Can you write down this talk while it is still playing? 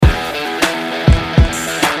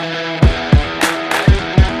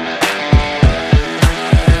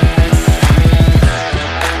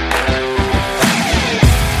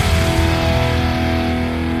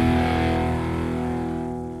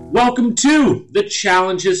Welcome to The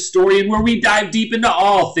Challenge Historian, where we dive deep into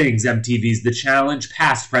all things MTV's The Challenge,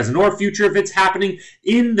 past, present, or future. If it's happening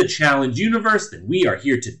in the Challenge universe, then we are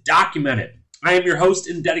here to document it. I am your host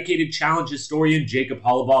and dedicated Challenge historian, Jacob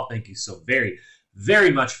Hollabaugh. Thank you so very, very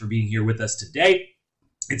much for being here with us today.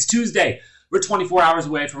 It's Tuesday. We're 24 hours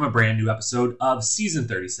away from a brand new episode of Season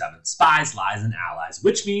 37, Spies, Lies, and Allies,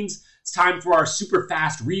 which means it's time for our super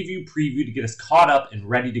fast review preview to get us caught up and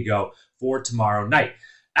ready to go for tomorrow night.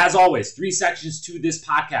 As always, 3 sections to this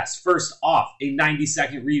podcast. First off, a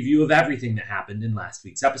 90-second review of everything that happened in last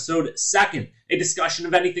week's episode. Second, a discussion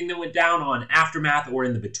of anything that went down on Aftermath or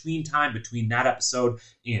in the between time between that episode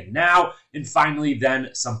and now. And finally,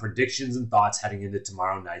 then, some predictions and thoughts heading into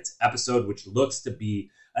tomorrow night's episode, which looks to be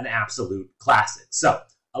an absolute classic. So,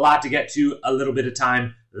 a lot to get to, a little bit of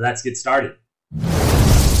time. Let's get started.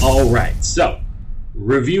 All right, so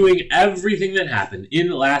reviewing everything that happened in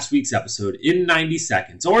last week's episode in 90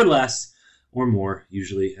 seconds or less or more.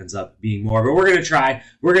 Usually ends up being more, but we're going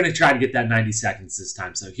to try to get that 90 seconds this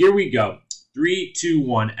time. So here we go. 3, 2,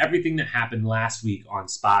 1. Everything that happened last week on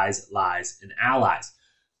Spies, Lies, and Allies.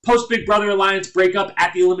 Post Big Brother Alliance breakup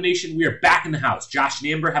at the elimination, we are back in the house. Josh and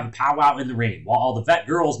Amber have a powwow in the rain, while all the vet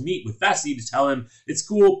girls meet with Fessy to tell him it's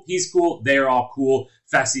cool, he's cool, they're all cool.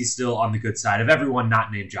 Fessy's still on the good side of everyone,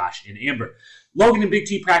 not named Josh and Amber. Logan and Big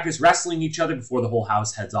T practice wrestling each other before the whole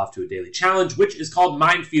house heads off to a daily challenge, which is called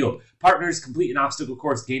Minefield. Partners complete an obstacle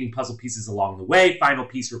course, gaining puzzle pieces along the way. Final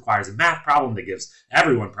piece requires a math problem that gives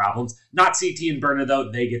everyone problems. Not CT and Berna, though.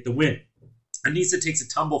 They get the win. Anissa takes a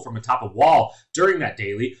tumble from atop a wall during that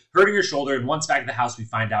daily, hurting her shoulder, and once back at the house, we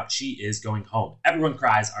find out she is going home. Everyone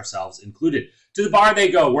cries, ourselves included. To the bar they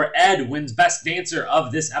go, where Ed wins Best Dancer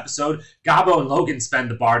of this episode. Gabo and Logan spend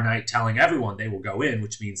the bar night telling everyone they will go in,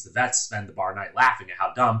 which means the vets spend the bar night laughing at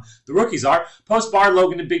how dumb the rookies are. Post-bar,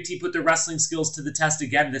 Logan and Big T put their wrestling skills to the test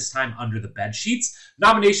again, this time under the bed sheets.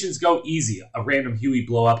 Nominations go easy, a random Huey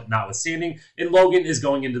blow-up notwithstanding, and Logan is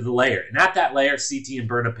going into the lair. And at that lair, CT and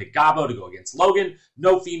Berna pick Gabo to go against Logan.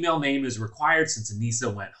 No female name is required since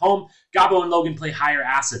Anissa went home. Gabo and Logan play higher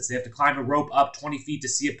assets. They have to climb a rope up 20 feet to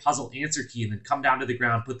see a puzzle answer key and then come down to the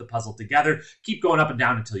ground, put the puzzle together, keep going up and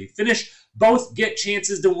down until you finish. Both get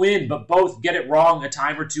chances to win, but both get it wrong a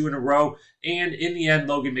time or two in a row. And in the end,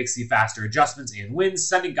 Logan makes the faster adjustments and wins,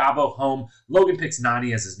 sending Gabo home. Logan picks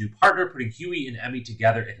Nani as his new partner, putting Huey and Emmy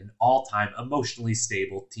together in an all-time emotionally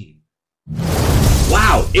stable team.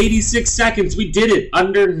 Wow, 86 seconds. We did it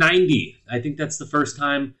under 90. I think that's the first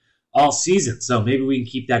time all season. So maybe we can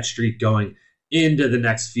keep that streak going into the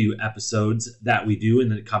next few episodes that we do in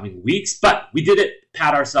the coming weeks. But we did it,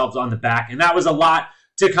 pat ourselves on the back. And that was a lot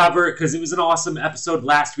to cover because it was an awesome episode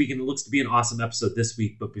last week and it looks to be an awesome episode this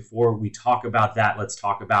week. But before we talk about that, let's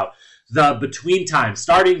talk about the between time,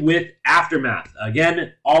 starting with Aftermath.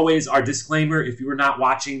 Again, always our disclaimer, if you were not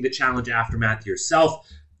watching the Challenge Aftermath yourself,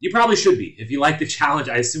 you probably should be. If you like the Challenge,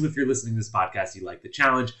 I assume if you're listening to this podcast, you like the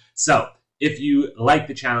Challenge. So if you like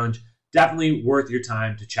the Challenge, definitely worth your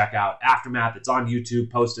time to check out Aftermath. It's on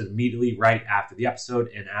YouTube, posted immediately right after the episode.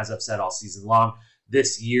 And as I've said all season long,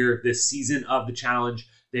 this season of the Challenge,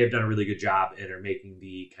 they have done a really good job and are making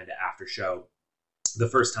the kind of after show the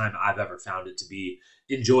first time I've ever found it to be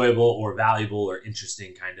enjoyable or valuable or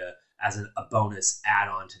interesting, kind of as a bonus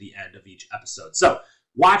add-on to the end of each episode. So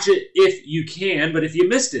watch it if you can, but if you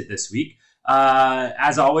missed it this week,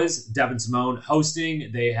 as always, Devin Simone hosting.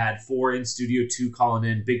 They had 4 in studio, 2 calling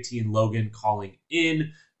in, Big T and Logan calling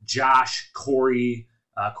in, Josh, Corey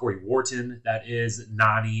Wharton, that is,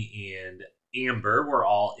 Nani, and Amber were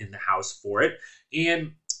all in the house for it.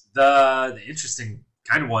 And the interesting,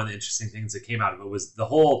 kind of one of the interesting things that came out of it was the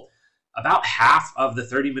whole, about half of the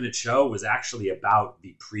 30-minute show was actually about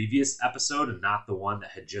the previous episode and not the one that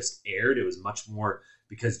had just aired. It was much more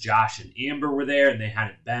because Josh and Amber were there and they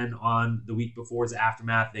hadn't been on the week before's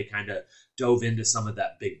Aftermath. They kind of dove into some of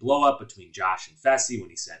that big blow up between Josh and Fessy when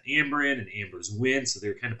he sent Amber in and Amber's win. So they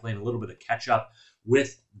were kind of playing a little bit of catch up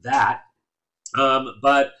with that.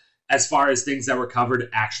 But as far as things that were covered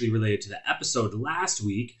actually related to the episode last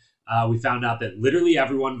week, we found out that literally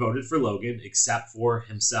everyone voted for Logan except for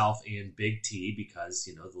himself and Big T because,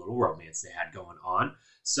 you know, the little romance they had going on.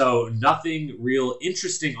 So nothing real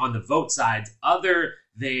interesting on the vote sides other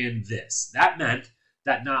than this. That meant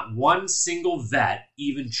that not one single vet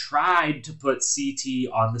even tried to put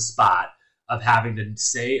CT on the spot of having to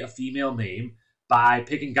say a female name by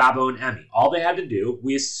picking Gabo and Emmy. All they had to do,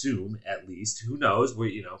 we assume at least, who knows,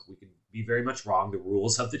 we could be very much wrong. The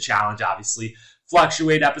rules of the challenge obviously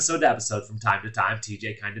fluctuate episode to episode from time to time.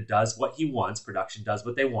 TJ kind of does what he wants. Production does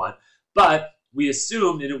what they want. But we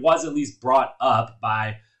assumed, and it was at least brought up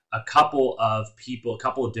by a couple of people, a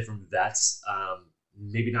couple of different vets,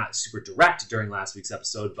 maybe not super direct during last week's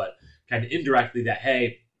episode, but kind of indirectly that,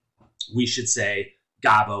 hey, we should say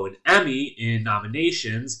Gabo and Emmy in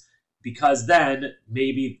nominations, because then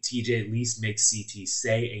maybe TJ at least makes CT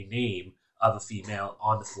say a name of a female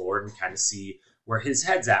on the floor, and we kind of see where his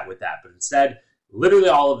head's at with that. But instead, literally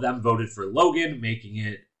all of them voted for Logan, making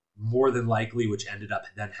it more than likely, which ended up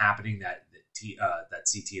then happening, that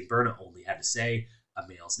CT and Berna only had to say a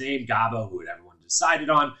male's name, Gabo, who everyone decided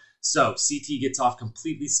on. So CT gets off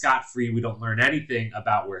completely scot-free. We don't learn anything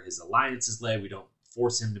about where his alliances lay. We don't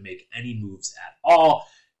force him to make any moves at all.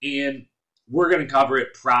 And we're going to cover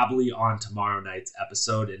it probably on tomorrow night's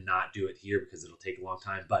episode and not do it here because it'll take a long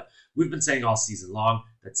time. But we've been saying all season long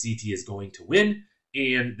that CT is going to win.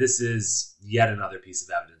 And this is yet another piece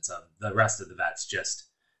of evidence of the rest of the vets just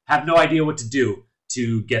have no idea what to do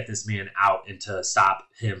to get this man out and to stop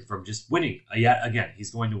him from just winning. Yet again,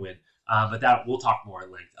 he's going to win. But that we'll talk more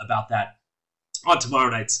at length about that on tomorrow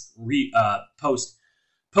night's post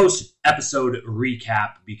episode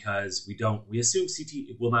recap, because we assume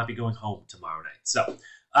CT will not be going home tomorrow night. So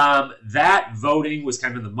that voting was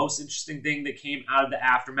kind of the most interesting thing that came out of the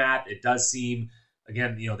aftermath. It does seem,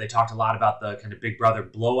 again, they talked a lot about the kind of Big Brother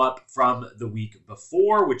blow up from the week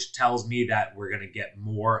before, which tells me that we're going to get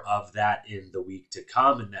more of that in the week to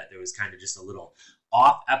come, and that there was kind of just a little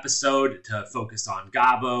off episode to focus on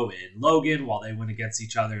Gabo and Logan while they went against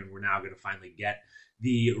each other, and we're now going to finally get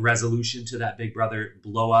the resolution to that Big Brother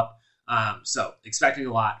blow up. So expecting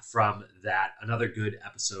a lot from that. Another good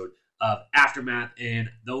episode of Aftermath. And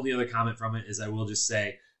the only other comment from it is I will just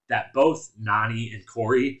say that both Nany and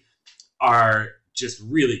Corey are just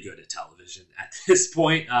really good at television at this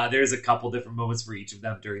point. There's a couple different moments for each of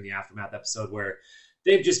them during the Aftermath episode where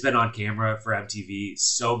they've just been on camera for MTV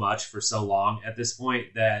so much for so long at this point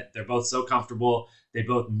that they're both so comfortable. They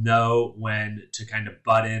both know when to kind of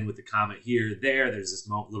butt in with the comment here or there. There's this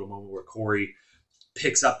little moment where Corey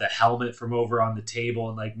picks up the helmet from over on the table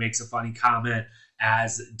and like makes a funny comment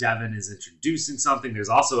as Devin is introducing something. There's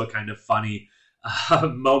also a kind of funny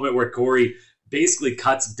moment where Corey basically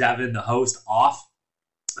cuts Devin, the host, off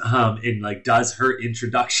and like does her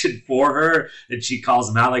introduction for her, and she calls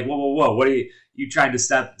him out like, whoa, what are you trying to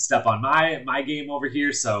step on my game over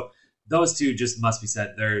here? So those two just must be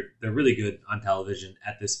said. They're really good on television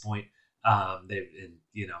at this point.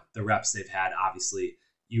 The reps they've had, obviously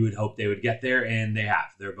you would hope they would get there, and they have.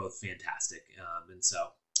 They're both fantastic. And so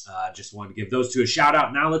just wanted to give those two a shout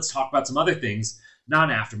out. Now let's talk about some other things,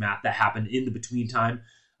 non-Aftermath, that happened in the between time.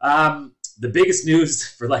 The biggest news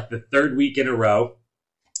for like the third week in a row,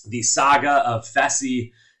 the saga of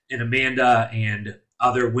Fessy and Amanda and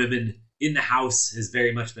other women in the house has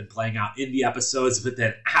very much been playing out in the episodes, but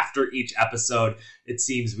then after each episode, it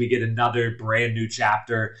seems we get another brand new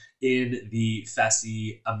chapter in the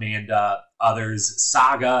Fessy, Amanda, others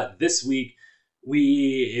saga. This week,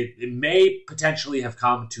 it may potentially have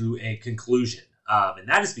come to a conclusion, and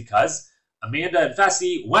that is because Amanda and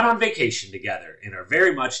Fessy went on vacation together and are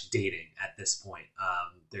very much dating at this point.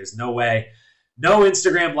 There's no way, no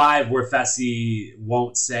Instagram Live where Fessy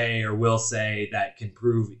won't say or will say that can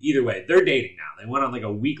prove either way. They're dating now. They went on like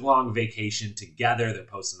a week-long vacation together. They're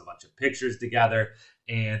posting a bunch of pictures together,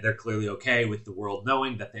 and they're clearly okay with the world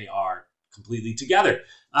knowing that they are completely together.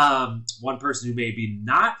 One person who may be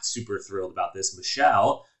not super thrilled about this,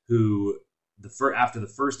 Michelle, who after the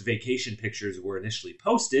first vacation pictures were initially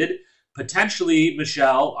posted, potentially,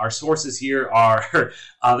 Michelle, our sources here are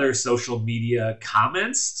other social media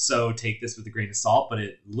comments, so take this with a grain of salt, but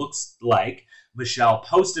it looks like Michelle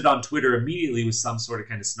posted on Twitter immediately with some sort of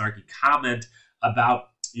kind of snarky comment about,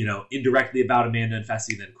 indirectly about Amanda and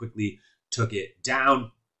Fessy, and then quickly took it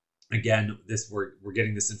down. Again, we're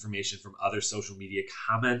getting this information from other social media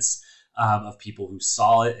comments of people who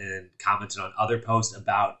saw it and commented on other posts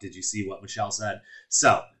about, did you see what Michelle said?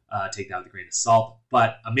 So, take that with a grain of salt.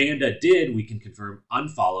 But Amanda did, we can confirm,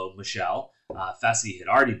 unfollow Michelle. Fessy had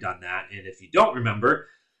already done that. And if you don't remember,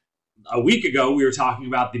 a week ago, we were talking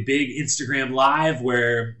about the big Instagram Live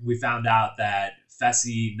where we found out that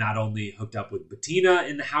Fessy not only hooked up with Bettina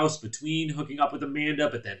in the house between hooking up with Amanda,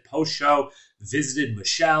 but then post-show visited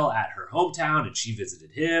Michelle at her hometown, and she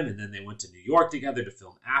visited him. And then they went to New York together to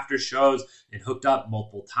film after shows and hooked up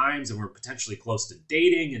multiple times and were potentially close to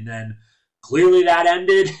dating. And then clearly that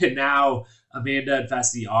ended, and now Amanda and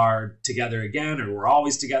Fessy are together again, or were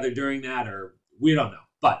always together during that, or we don't know.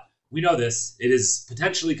 But we know this. It has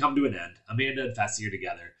potentially come to an end. Amanda and Fessy are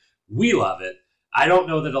together. We love it. I don't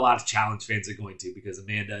know that a lot of Challenge fans are going to, because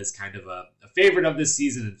Amanda is kind of a favorite of this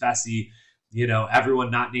season, and Fessy,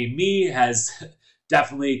 everyone not named me has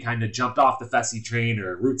definitely kind of jumped off the Fessy train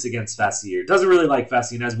or roots against Fessy or doesn't really like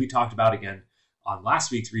Fessy. And as we talked about again on last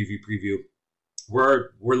week's review preview, we're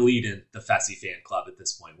leading the Fessy fan club at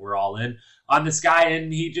this point. We're all in on this guy,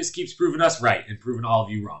 and he just keeps proving us right and proving all of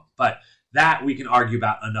you wrong. But that we can argue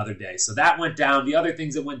about another day. So that went down. The other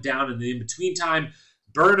things that went down in the in-between time,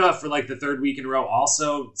 Berna for like the third week in a row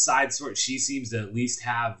also side sort. She seems to at least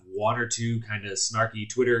have one or two kind of snarky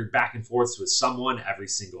Twitter back and forths with someone every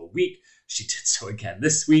single week. She did so again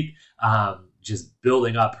this week, just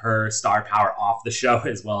building up her star power off the show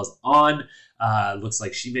as well as on. Looks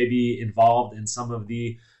like she may be involved in some of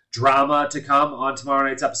the drama to come on tomorrow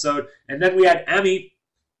night's episode. And then we had Emmy.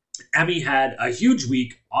 Emmy had a huge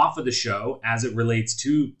week off of the show as it relates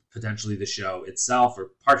to potentially the show itself,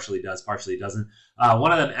 or partially does, partially doesn't.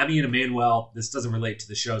 One of them, Emmy and Emmanuel, this doesn't relate to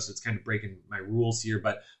the show, so it's kind of breaking my rules here,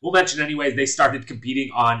 but we'll mention anyway, they started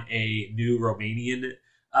competing on a new Romanian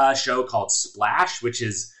show called Splash, which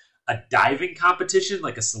is a diving competition,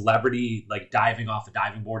 like a celebrity like diving off a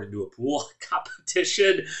diving board into a pool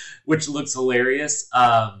competition, which looks hilarious.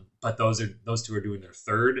 But those two are doing their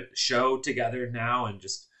third show together now, and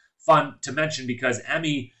just fun to mention because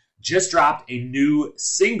Emmy just dropped a new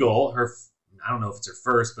single. I don't know if it's her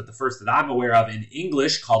first, but the first that I'm aware of in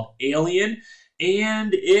English, called Alien,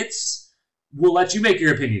 and we'll let you make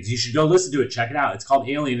your opinions. You should go listen to it. Check it out. It's called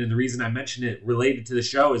Alien, and the reason I mention it related to the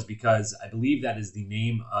show is because I believe that is the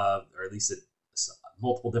name of, or at least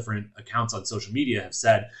multiple different accounts on social media have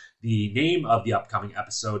said the name of the upcoming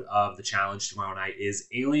episode of The Challenge tomorrow night is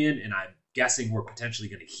Alien, and I'm guessing we're potentially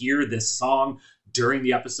going to hear this song during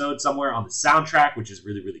the episode somewhere on the soundtrack, which is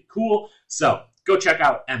really, really cool. So go check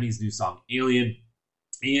out Emmy's new song, Alien.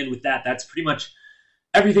 And with that, that's pretty much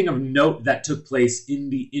everything of note that took place in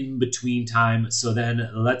the in-between time. So then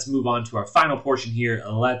let's move on to our final portion here.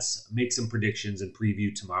 Let's make some predictions and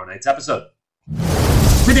preview tomorrow night's episode.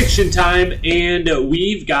 Prediction time, and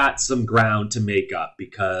we've got some ground to make up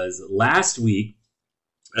because last week,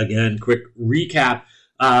 again, quick recap,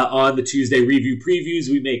 on the Tuesday review previews,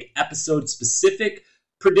 we make episode-specific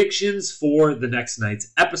predictions for the next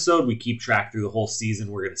night's episode. We keep track through the whole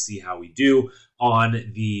season. We're going to see how we do. On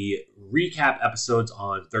the recap episodes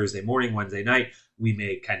on Thursday morning, Wednesday night, we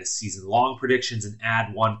make kind of season-long predictions and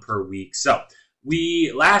add one per week. So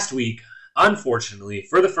last week, unfortunately,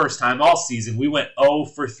 for the first time all season, we went 0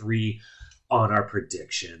 for 3 on our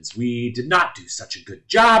predictions. We did not do such a good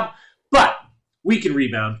job, but we can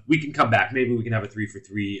rebound. We can come back. Maybe we can have a 3 for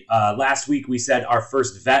 3. Last week, we said our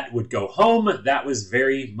first vet would go home. That was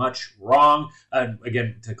very much wrong.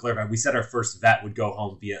 Again, to clarify, we said our first vet would go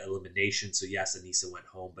home via elimination. So yes, Anissa went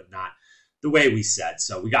home, but not the way we said.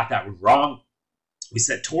 So we got that one wrong. We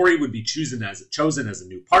said Tori would be chosen as a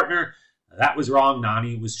new partner. That was wrong.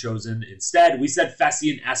 Nani was chosen instead. We said Fessy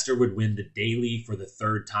and Esther would win the daily for the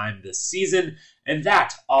third time this season, and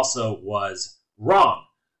that also was wrong.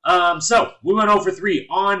 So we went 0 for 3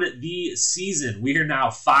 on the season. We are now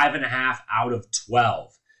 5.5 out of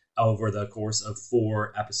 12 over the course of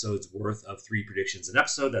 4 episodes worth of 3 predictions an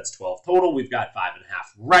episode. That's 12 total. We've got 5.5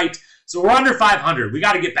 right. So we're under 500. We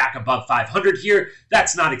got to get back above 500 here.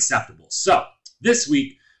 That's not acceptable. So this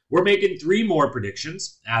week we're making 3 more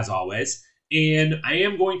predictions as always. And I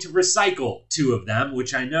am going to recycle 2 of them,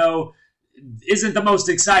 which I know isn't the most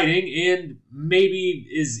exciting and maybe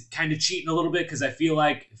is kind of cheating a little bit because I feel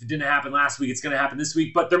like if it didn't happen last week, it's going to happen this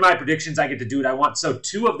week. But they're my predictions. I get to do what I want. So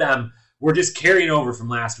 2 of them were just carrying over from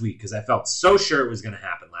last week because I felt so sure it was going to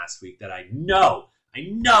happen last week that I know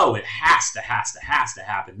it has to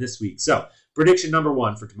happen this week. So prediction number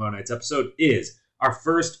 1 for tomorrow night's episode is our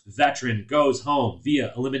first veteran goes home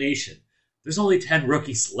via elimination. There's only 10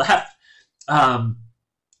 rookies left.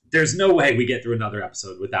 There's no way we get through another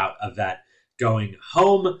episode without a vet going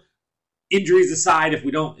home. Injuries aside,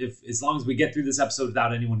 as long as we get through this episode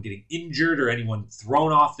without anyone getting injured or anyone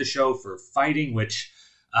thrown off the show for fighting, which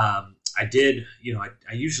I did,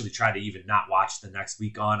 I usually try to even not watch the next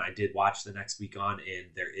week on. I did watch the next week on, and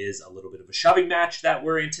there is a little bit of a shoving match that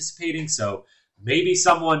we're anticipating. So maybe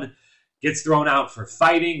someone gets thrown out for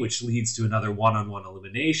fighting, which leads to another one-on-one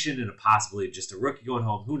elimination and possibly just a rookie going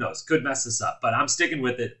home. Who knows? Could mess this up, but I'm sticking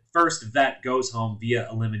with it. First vet goes home via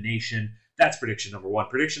elimination. That's prediction number 1.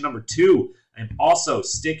 Prediction number 2, I'm also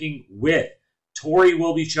sticking with Tori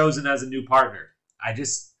will be chosen as a new partner.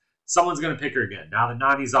 Someone's going to pick her again. Now that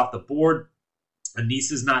Nani's off the board,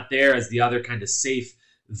 Anissa's not there as the other kind of safe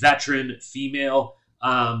veteran female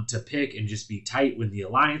to pick and just be tight with the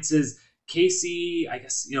alliances. Casey, I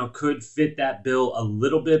guess, could fit that bill a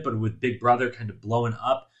little bit, but with Big Brother kind of blowing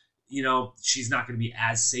up, she's not going to be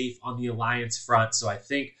as safe on the alliance front. So I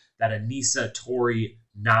think that Anissa, Tori,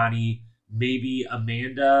 Nani, maybe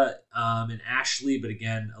Amanda and Ashley, but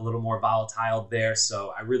again, a little more volatile there.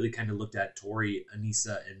 So I really kind of looked at Tori,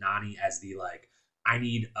 Anissa, and Nani as the I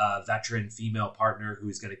need a veteran female partner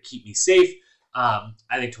who's going to keep me safe. I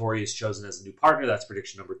think Tori is chosen as a new partner. That's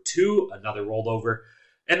prediction number 2, another rollover.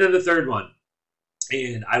 And then the third one,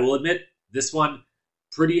 and I will admit, this one,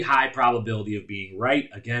 pretty high probability of being right.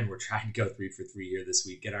 Again, we're trying to go 3 for 3 here this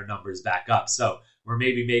week, get our numbers back up. So we're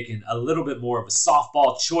maybe making a little bit more of a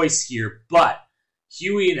softball choice here, but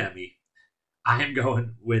Huey and Emmy, I am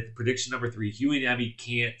going with prediction number 3. Huey and Emmy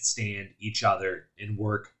can't stand each other and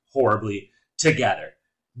work horribly together.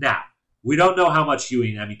 Now, we don't know how much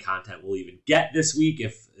Huey and Emmy content we'll even get this week.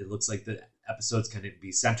 If it looks like the episode's going to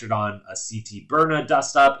be centered on a CT Berna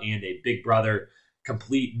dust up and a Big Brother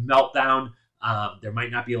complete meltdown, there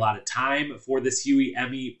might not be a lot of time for this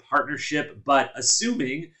Huey-Emmy partnership, but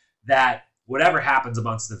assuming that whatever happens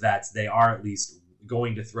amongst the vets, they are at least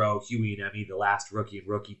going to throw Huey and Emmy, the last rookie and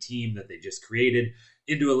rookie team that they just created,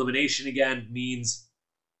 into elimination again, means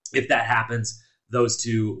if that happens, those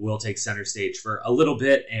two will take center stage for a little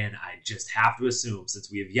bit, and I just have to assume,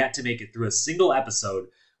 since we have yet to make it through a single episode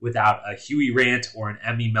without a Huey rant or an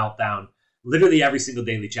Emmy meltdown, literally every single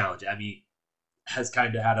daily challenge, Emmy has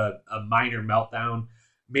kind of had a minor meltdown,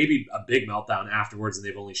 maybe a big meltdown afterwards, and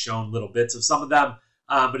they've only shown little bits of some of them.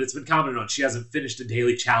 But it's been commented on she hasn't finished a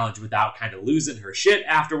daily challenge without kind of losing her shit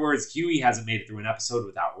afterwards. Huey hasn't made it through an episode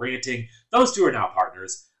without ranting. Those two are now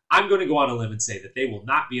partners. I'm going to go on a limb and say that they will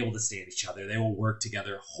not be able to stand each other. They will work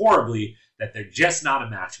together horribly, that they're just not a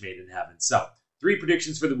match made in heaven. So 3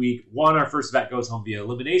 predictions for the week. 1, our first vet goes home via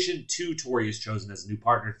elimination. 2, Tori is chosen as a new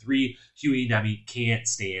partner. 3, Huey and Emmy can't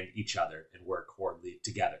stand each other and work horribly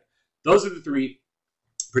together. Those are the 3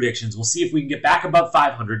 predictions. We'll see if we can get back above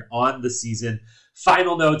 500 on the season.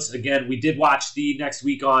 Final notes, again, we did watch the Next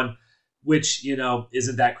Week On, which,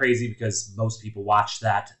 isn't that crazy because most people watch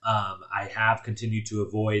that. I have continued to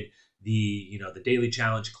avoid the daily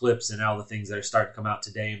challenge clips and all the things that are starting to come out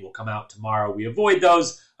today and will come out tomorrow. We avoid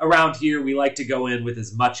those around here. We like to go in with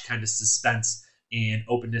as much kind of suspense and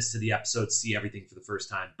openness to the episode, see everything for the first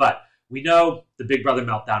time. But we know the Big Brother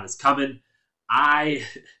meltdown is coming. I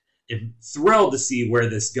am thrilled to see where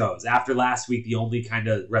this goes. After last week, the only kind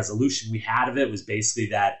of resolution we had of it was basically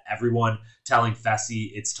that everyone telling Fessy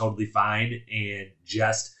it's totally fine and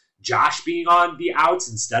just Josh being on the outs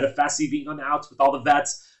instead of Fessy being on the outs with all the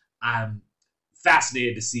vets. I'm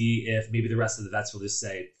fascinated to see if maybe the rest of the vets will just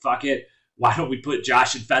say, fuck it. Why don't we put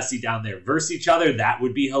Josh and Fessy down there versus each other? That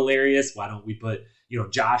would be hilarious. Why don't we put,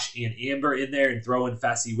 Josh and Amber in there and throw in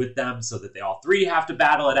Fessy with them so that they all 3 have to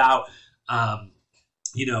battle it out?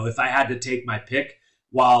 If I had to take my pick,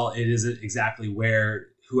 while it isn't exactly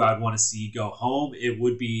who I'd want to see go home, it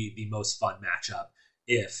would be the most fun matchup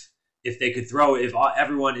if they could if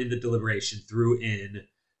everyone in the deliberation threw in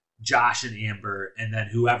Josh and Amber, and then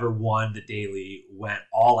whoever won the daily went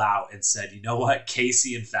all out and said, you know what,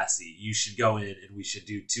 Casey and Fessy, you should go in and we should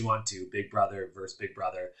do 2-on-2, Big Brother versus Big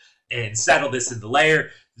Brother, and settle this in the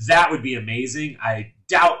layer. That would be amazing. I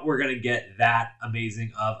doubt we're going to get that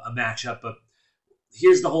amazing of a matchup, but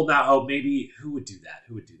here's the holdout out hope. Maybe who would do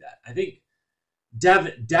that? I think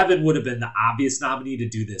Devin would have been the obvious nominee to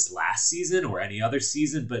do this last season or any other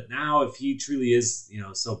season, but now if he truly is,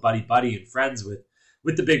 so buddy and friends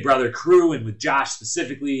with the Big Brother crew and with Josh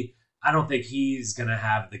specifically, I don't think he's going to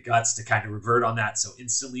have the guts to kind of revert on that so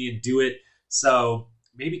instantly and do it. So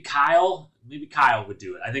maybe Kyle would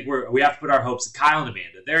do it. I think we have to put our hopes in Kyle and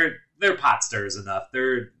Amanda. They're pot stirrers enough.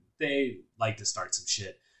 They like to start some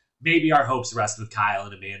shit. Maybe our hopes rest with Kyle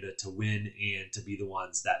and Amanda to win and to be the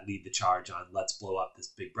ones that lead the charge on let's blow up this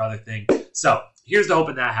Big Brother thing. So here's the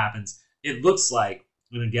hoping that happens. It looks like,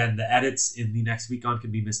 and again, the edits in the Next Week On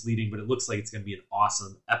can be misleading, but it looks like it's going to be an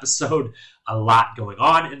awesome episode. A lot going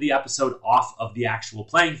on in the episode off of the actual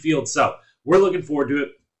playing field. So we're looking forward to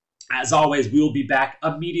it. As always, we will be back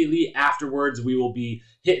immediately afterwards. We will be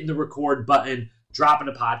hitting the record button, dropping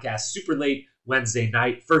a podcast super late Wednesday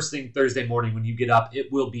night. First thing Thursday morning when you get up,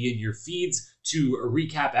 it will be in your feeds to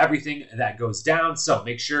recap everything that goes down. So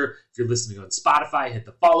make sure if you're listening on Spotify, hit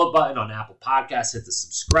the follow button. On Apple Podcasts, hit the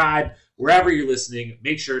subscribe. Wherever you're listening,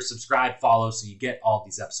 make sure subscribe, follow so you get all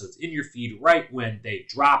these episodes in your feed right when they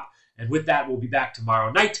drop. And with that, we'll be back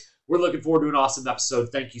tomorrow night. We're looking forward to an awesome episode.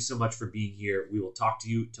 Thank you so much for being here. We will talk to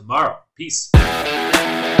you tomorrow. Peace.